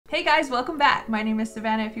Hey guys, welcome back. My name is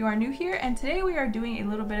Savannah if you are new here, and today we are doing a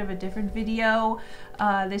little bit of a different video.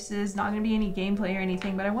 This is not going to be any gameplay or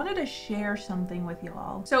anything, but I wanted to share something with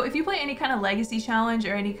y'all. So if you play any kind of legacy challenge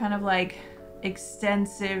or any kind of like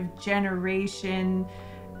extensive generation,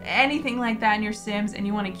 anything like that in your Sims, and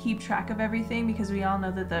you want to keep track of everything, because we all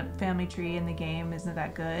know that the family tree in the game isn't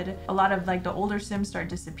that good. A lot of like the older Sims start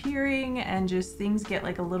disappearing and just things get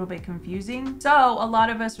like a little bit confusing. So a lot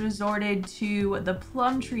of us resorted to the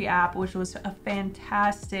Plumtree app, which was a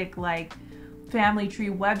fantastic like family tree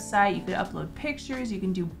website. You could upload pictures, you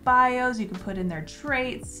can do bios, you can put in their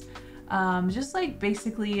traits. Just like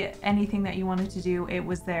basically anything that you wanted to do, it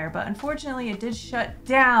was there. But unfortunately it did shut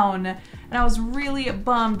down, and I was really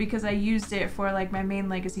bummed because I used it for like my main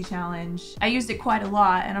legacy challenge. I used it quite a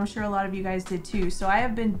lot, and I'm sure a lot of you guys did too. So I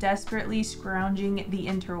have been desperately scrounging the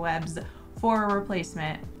interwebs for a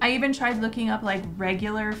replacement. I even tried looking up like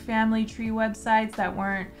regular family tree websites that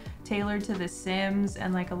weren't tailored to the Sims,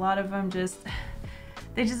 and like a lot of them just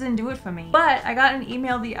they just didn't do it for me. But I got an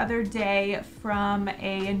email the other day from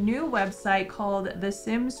a new website called the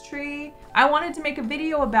Sims Tree. I wanted to make a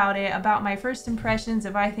video about it, about my first impressions,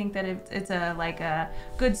 if I think that it's a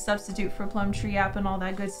good substitute for Plumtree app and all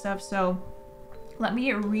that good stuff. So let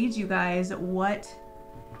me read you guys what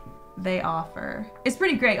they offer. It's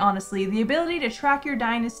pretty great, honestly. The ability to track your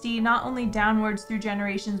dynasty, not only downwards through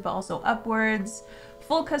generations, but also upwards.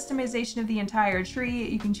 Full customization of the entire tree.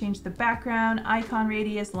 You can change the background, icon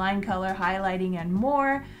radius, line color, highlighting, and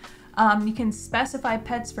more. You can specify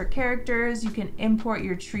pets for characters. You can import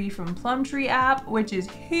your tree from Plumtree app, which is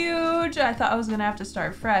huge. I thought I was gonna have to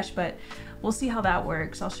start fresh, but we'll see how that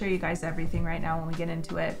works. I'll show you guys everything right now when we get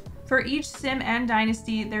into it. For each Sim and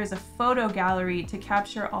Dynasty, there's a photo gallery to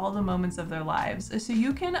capture all the moments of their lives. So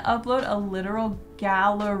you can upload a literal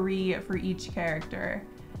gallery for each character.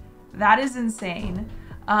 That is insane.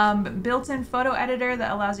 Built-in photo editor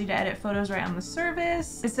that allows you to edit photos right on the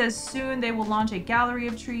service. It says soon they will launch a gallery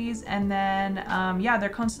of trees, and then yeah, they're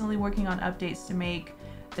constantly working on updates to make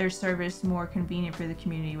their service more convenient for the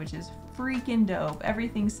community, which is freaking dope.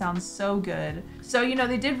 Everything sounds so good. So, you know,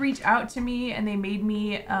 they did reach out to me and they made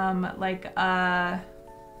me like a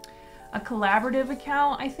collaborative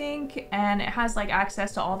account, I think, and it has like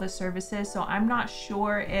access to all the services. So I'm not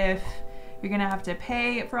sure if you're gonna have to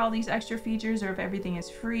pay for all these extra features or if everything is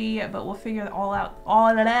free, but we'll figure all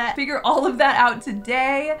of that out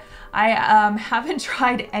today. I haven't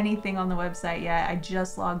tried anything on the website yet. I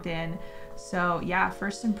just logged in. So yeah,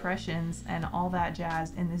 first impressions and all that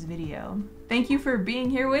jazz in this video. Thank you for being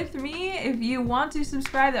here with me. If you want to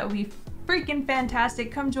subscribe, that would be freaking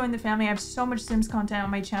fantastic. Come join the family. I have so much Sims content on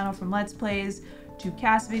my channel, from Let's Plays to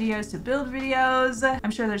cast videos to build videos.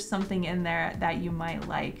 I'm sure there's something in there that you might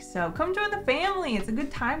like. So come join the family. It's a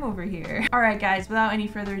good time over here. All right, guys, without any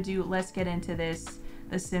further ado, let's get into this,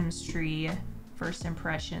 the Sims Tree first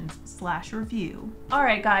impressions / review. All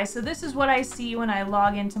right, guys, so this is what I see when I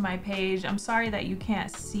log into my page. I'm sorry that you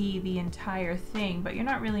can't see the entire thing, but you're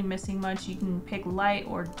not really missing much. You can pick light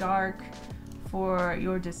or dark for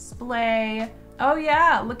your display. Oh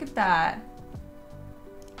yeah, look at that.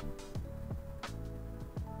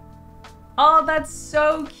 Oh, that's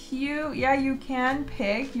so cute. Yeah, you can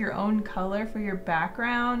pick your own color for your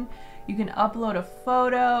background. You can upload a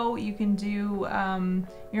photo. You can do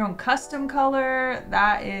your own custom color.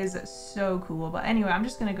 That is so cool. But anyway, I'm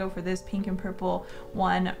just gonna go for this pink and purple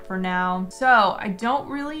one for now. So I don't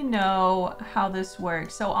really know how this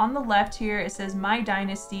works. So on the left here, it says My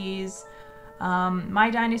Dynasties, My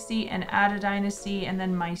Dynasty, and Add a Dynasty, and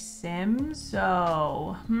then My Sims.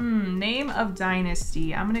 So, name of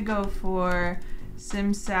dynasty. I'm gonna go for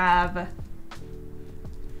simssav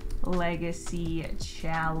Legacy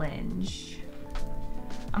Challenge.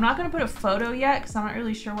 I'm not gonna put a photo yet because I'm not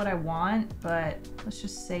really sure what I want, but let's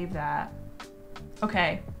just save that.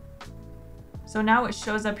 Okay. So now it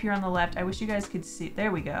shows up here on the left. I wish you guys could see.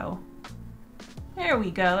 There we go. There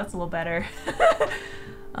we go. That's a little better.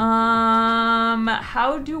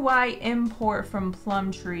 How do I import from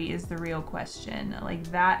Plumtree is the real question. Like,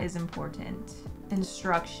 that is important.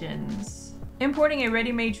 Instructions. Importing a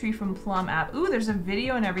ready-made tree from Plum app. Ooh, there's a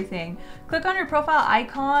video and everything. Click on your profile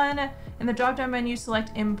icon. In the drop-down menu,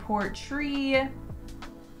 select Import Tree.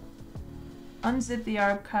 Unzip the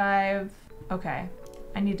archive. Okay,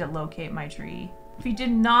 I need to locate my tree. If you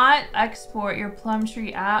did not export your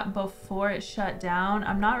Plumtree app before it shut down,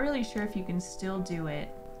 I'm not really sure if you can still do it.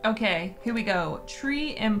 Okay, here we go.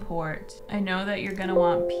 Tree import. I know that you're gonna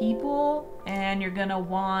want people, and you're gonna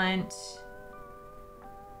want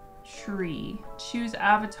tree. Choose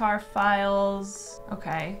avatar files.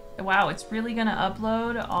 Okay. Wow, it's really gonna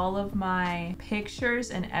upload all of my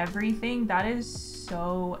pictures and everything. That is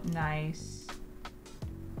so nice.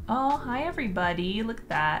 Oh, hi everybody. Look at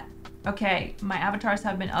that. Okay, my avatars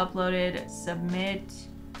have been uploaded. Submit.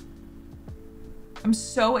 I'm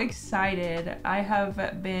so excited. I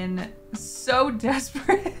have been so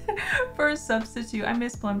desperate for a substitute. I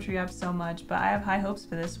miss Plumtree app so much, but I have high hopes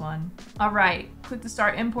for this one. All right, click the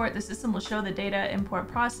start import. The system will show the data import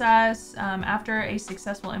process. After a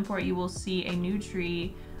successful import, you will see a new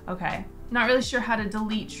tree. Okay, not really sure how to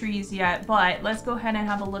delete trees yet, but let's go ahead and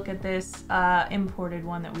have a look at this imported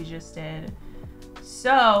one that we just did.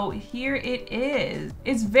 So here it is.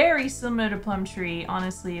 It's very similar to Plumtree,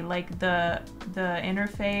 honestly, like the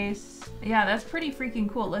interface. Yeah, that's pretty freaking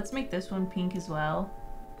cool. Let's make this one pink as well.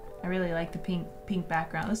 I really like the pink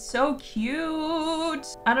background. It's so cute.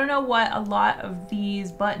 I don't know what a lot of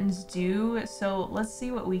these buttons do, so let's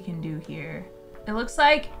see what we can do here. It looks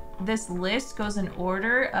like this list goes in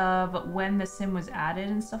order of when the sim was added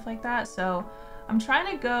and stuff like that. So I'm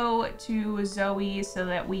trying to go to Zoe so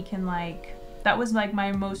that we can like, that was like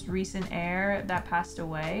my most recent heir that passed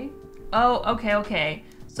away. Oh, okay.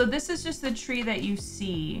 So this is just the tree that you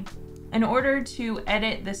see. In order to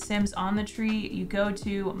edit the sims on the tree, you go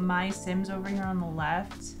to My Sims over here on the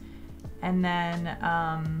left. And then,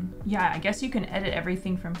 yeah, I guess you can edit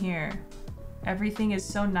everything from here. Everything is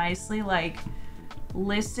so nicely like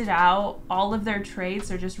listed out. All of their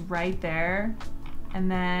traits are just right there.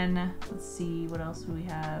 And then, let's see, what else do we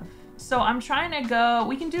have? So I'm trying to go,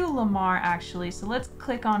 we can do Lamar actually. So let's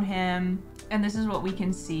click on him and this is what we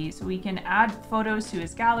can see. So we can add photos to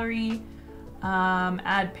his gallery,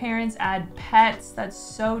 add parents, add pets. That's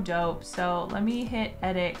so dope. So let me hit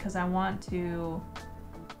edit because I want to,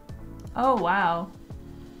 oh wow.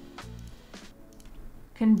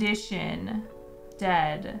 Condition,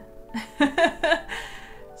 dead.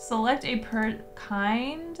 Select a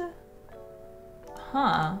kind,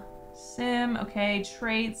 huh? Sim, okay,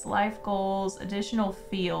 traits, life goals, additional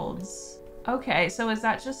fields. Okay, so is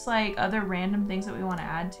that just like other random things that we want to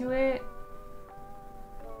add to it?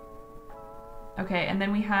 Okay, and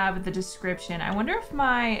then we have the description. I wonder if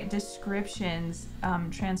my descriptions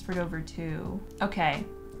transferred over too. Okay,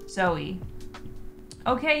 Zoe.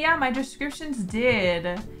 Okay, yeah, my descriptions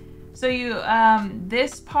did. So you,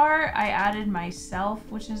 this part I added myself,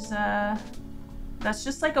 which is, that's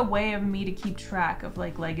just like a way of me to keep track of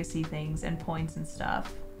like legacy things and points and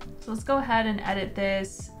stuff. So let's go ahead and edit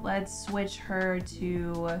this. Let's switch her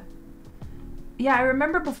to, yeah, I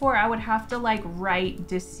remember before I would have to like write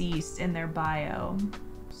deceased in their bio.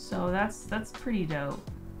 So that's pretty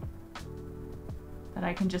dope. That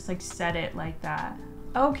I can just like set it like that.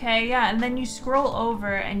 Okay, yeah, and then you scroll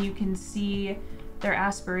over and you can see their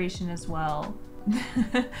aspiration as well.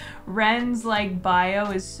 Ren's like bio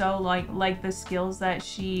is so like the skills that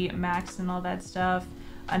she maxed and all that stuff,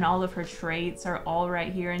 and all of her traits are all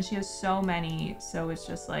right here, and she has so many, so it's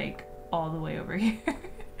just like all the way over here.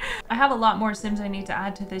 I have a lot more sims I need to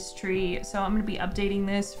add to this tree, so I'm gonna be updating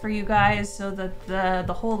this for you guys so that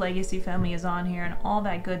the whole legacy family is on here and all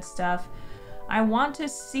that good stuff. I want to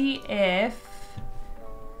see if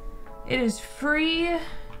it is free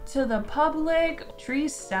to the public. Tree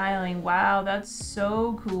styling, wow, that's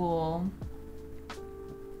so cool.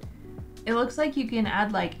 It looks like you can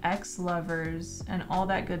add like ex-lovers and all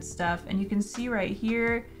that good stuff, and you can see right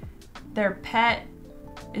here their pet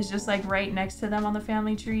is just like right next to them on the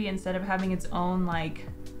family tree instead of having its own like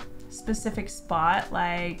specific spot.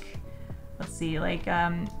 Like, let's see, like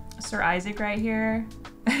Sir Isaac right here.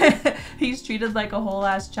 He's treated like a whole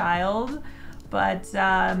ass child, but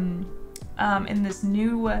in this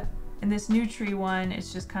new tree one,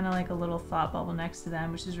 it's just kind of like a little thought bubble next to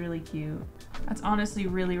them, which is really cute. That's honestly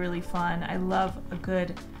really fun. I love a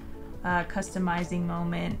good customizing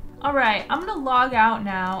moment. All right, I'm gonna log out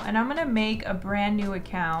now and I'm gonna make a brand new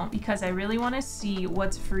account because I really want to see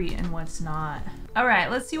what's free and what's not. All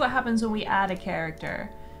right, let's see what happens when we add a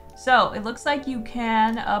character. So it looks like you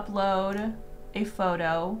can upload a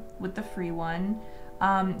photo with the free one.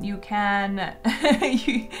 You can,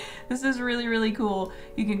 this is really cool.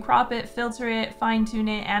 You can crop it, filter it, fine tune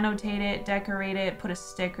it, annotate it, decorate it, put a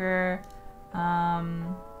sticker.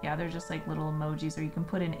 Yeah, they're just like little emojis, or you can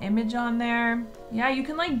put an image on there. Yeah, you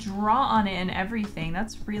can like draw on it and everything.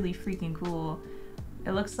 That's really freaking cool.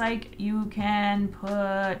 It looks like you can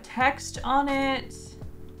put text on it.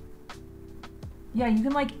 Yeah, you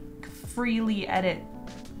can like freely edit,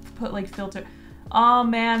 put like filter. Oh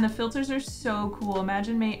man, the filters are so cool.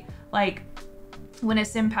 Imagine like when a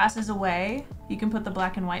sim passes away, you can put the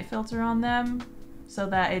black and white filter on them. so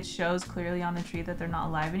that it shows clearly on the tree that they're not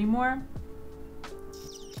alive anymore.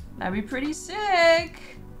 That'd be pretty sick.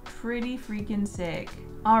 Pretty freaking sick.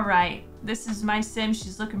 All right, this is my sim.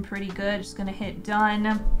 She's looking pretty good. Just gonna hit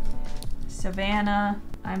done. Savannah,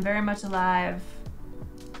 I'm very much alive.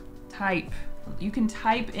 Type. You can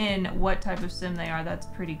type in what type of sim they are. That's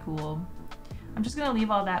pretty cool. I'm just gonna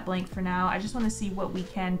leave all that blank for now. I just wanna see what we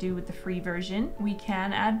can do with the free version. We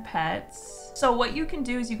can add pets. So what you can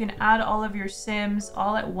do is you can add all of your sims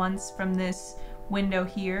all at once from this window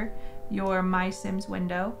here, your My Sims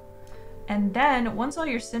window. And then once all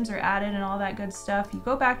your sims are added and all that good stuff, you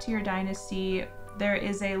go back to your dynasty. There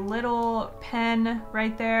is a little pen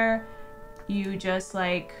right there. You just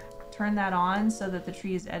like turn that on so that the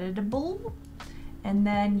tree is editable. And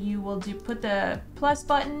then you will put the plus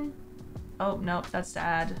button. Oh, nope, that's to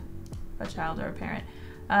add a child or a parent.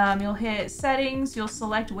 You'll hit settings, you'll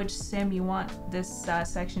select which sim you want this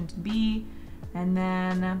section to be. And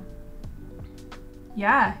then,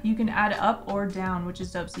 yeah, you can add up or down, which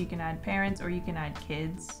is dope. So you can add parents or you can add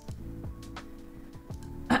kids.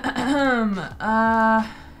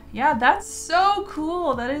 Yeah, that's so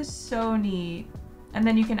cool. That is so neat. And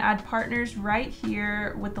then you can add partners right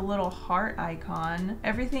here with the little heart icon.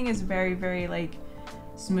 Everything is very, very like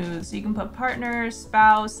smooth. So you can put partner,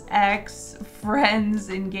 spouse, ex, friends,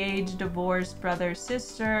 engaged, divorced, brother,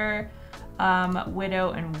 sister,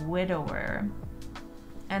 widow, and widower.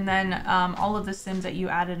 And then all of the sims that you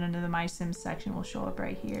added under the My Sims section will show up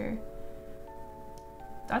right here.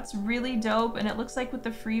 That's really dope. And it looks like with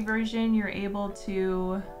the free version, you're able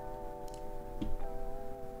to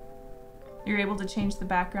change the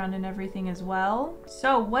background and everything as well.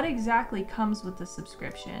 So what exactly comes with the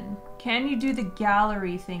subscription? Can you do the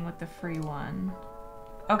gallery thing with the free one?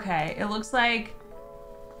 Okay, it looks like,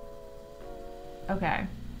 okay.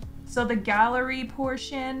 So the gallery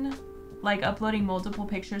portion, like uploading multiple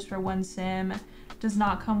pictures for one sim, does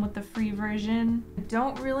not come with the free version. I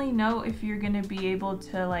don't really know if you're gonna be able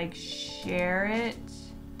to like share it.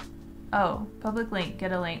 Oh, public link,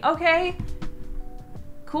 get a link. Okay,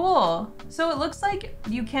 cool. So it looks like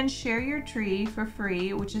you can share your tree for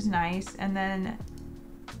free, which is nice. And then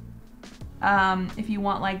if you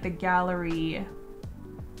want like the gallery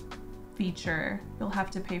feature, you'll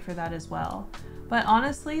have to pay for that as well. But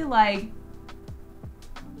honestly, like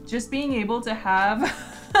just being able to have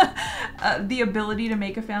the ability to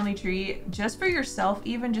make a family tree just for yourself,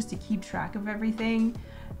 even just to keep track of everything,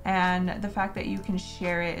 and the fact that you can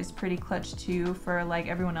share it is pretty clutch too for like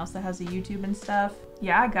everyone else that has a YouTube and stuff.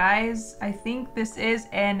 Yeah, guys, I think this is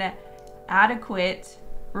an adequate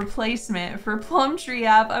replacement for Plumtree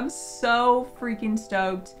app. I'm so freaking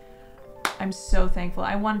stoked. I'm so thankful.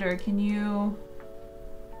 I wonder, can you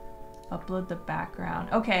upload the background?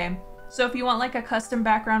 Okay. So if you want like a custom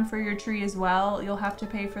background for your tree as well, you'll have to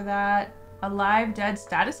pay for that. A live dead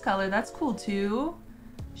status color, that's cool too.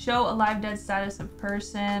 Show a live dead status of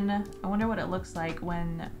person. I wonder what it looks like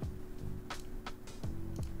when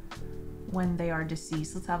they are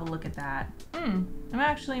deceased. Let's have a look at that. I'm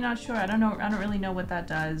actually not sure. I don't really know what that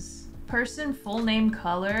does. Person full name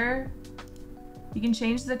color. You can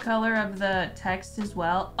change the color of the text as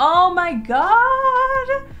well. Oh my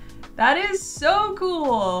god! That is so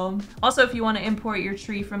cool. Also, if you want to import your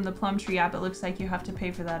tree from the Plumtree app, it looks like you have to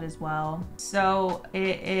pay for that as well. So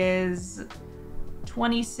it is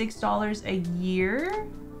 $26 a year,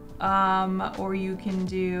 or you can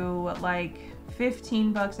do like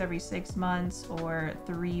 15 bucks every 6 months or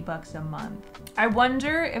 $3 a month. I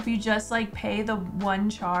wonder if you just like pay the one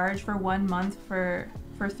charge for 1 month for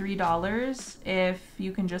 $3, if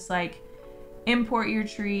you can just like import your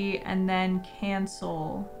tree and then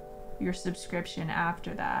cancel your subscription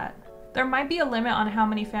after that. There might be a limit on how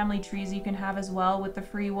many family trees you can have as well with the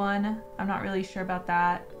free one. I'm not really sure about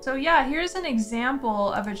that. So yeah, here's an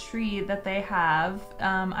example of a tree that they have.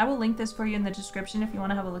 I will link this for you in the description if you want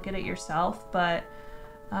to have a look at it yourself. But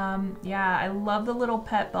yeah, I love the little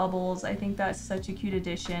pet bubbles. I think that's such a cute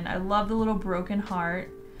addition. I love the little broken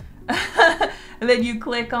heart. And then you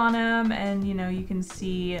click on them and you know, you can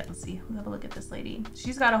see, let's have a look at this lady.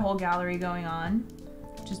 She's got a whole gallery going on,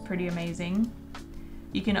 which is pretty amazing.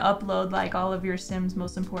 You can upload like all of your Sims'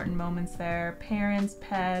 most important moments there. Parents,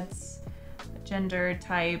 pets, gender,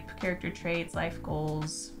 type, character traits, life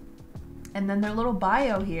goals. And then their little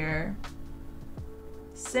bio here.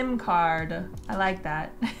 SIM card. I like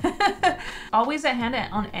that. Always at hand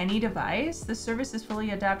on any device. The service is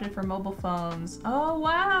fully adapted for mobile phones. Oh,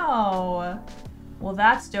 wow. Well,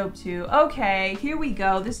 that's dope too. Okay, here we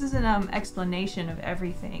go. This is an explanation of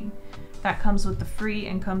everything that comes with the free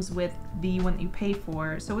and comes with the one that you pay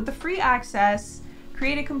for. So with the free access,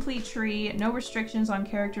 Create a complete tree, no restrictions on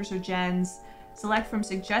characters or gens. Select from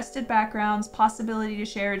suggested backgrounds, possibility to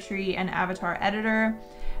share a tree, and avatar editor.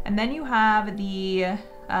 And then you have the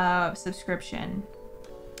subscription.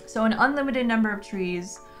 So an unlimited number of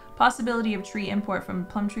trees, possibility of tree import from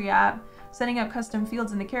Plumtree app, setting up custom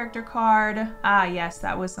fields in the character card. Ah, yes,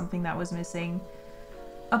 that was something that was missing.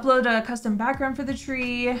 Upload a custom background for the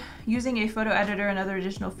tree, using a photo editor and other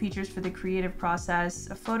additional features for the creative process,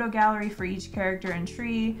 a photo gallery for each character and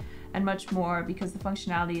tree, and much more because the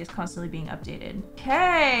functionality is constantly being updated.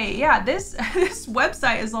 Okay, yeah, this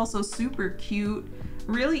website is also super cute,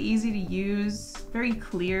 really easy to use, very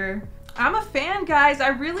clear. I'm a fan, guys. I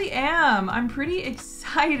really am. I'm pretty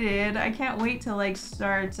excited. I can't wait to like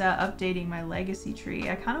start updating my legacy tree.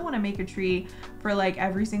 I kind of want to make a tree for like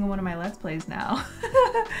every single one of my Let's Plays now.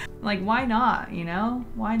 Like, why not, you know?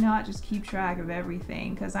 Why not just keep track of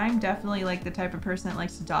everything? Because I'm definitely like the type of person that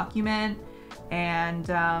likes to document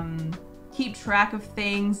and keep track of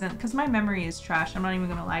things, and because my memory is trash, I'm not even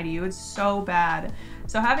gonna lie to you, it's so bad.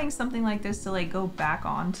 So having something like this to like go back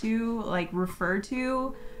onto, like refer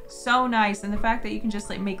to, so nice. And the fact that you can just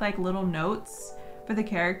like make like little notes for the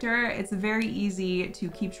character, it's very easy to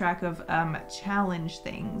keep track of challenge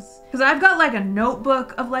things. Because I've got like a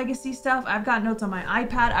notebook of legacy stuff, I've got notes on my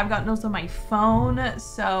iPad, I've got notes on my phone.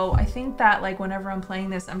 So I think that like whenever I'm playing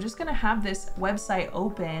this, I'm just gonna have this website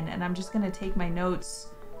open and I'm just gonna take my notes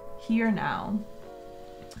here now.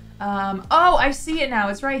 Oh, I see it now,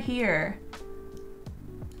 it's right here.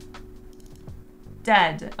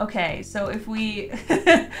 Dead. Okay, so if we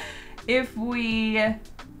if we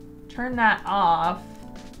turn that off,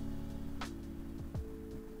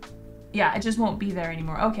 yeah, it just won't be there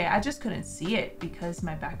anymore. Okay, I just couldn't see it because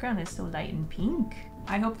my background is so light and pink.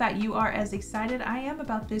 I hope that you are as excited I am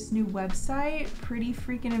about this new website. Pretty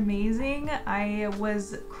freaking amazing. I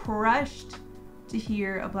was crushed to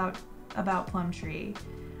hear about Plumtree.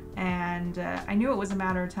 And I knew it was a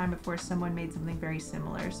matter of time before someone made something very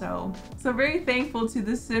similar. So very thankful to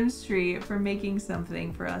the Sims tree for making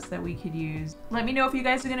something for us that we could use. Let me know if you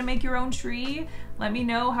guys are gonna make your own tree. Let me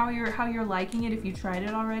know how you're liking it if you tried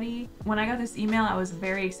it already. When I got this email, I was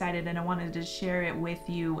very excited and I wanted to share it with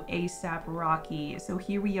you ASAP Rocky. So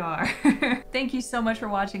here we are. Thank you so much for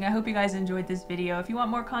watching. I hope you guys enjoyed this video. If you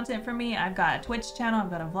want more content from me, I've got a Twitch channel,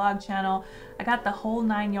 I've got a vlog channel. I got the whole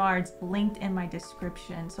 9 yards linked in my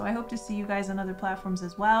description. So I hope to see you guys on other platforms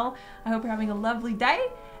as well. I hope you're having a lovely day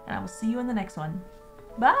and I will see you in the next one.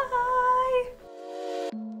 Bye!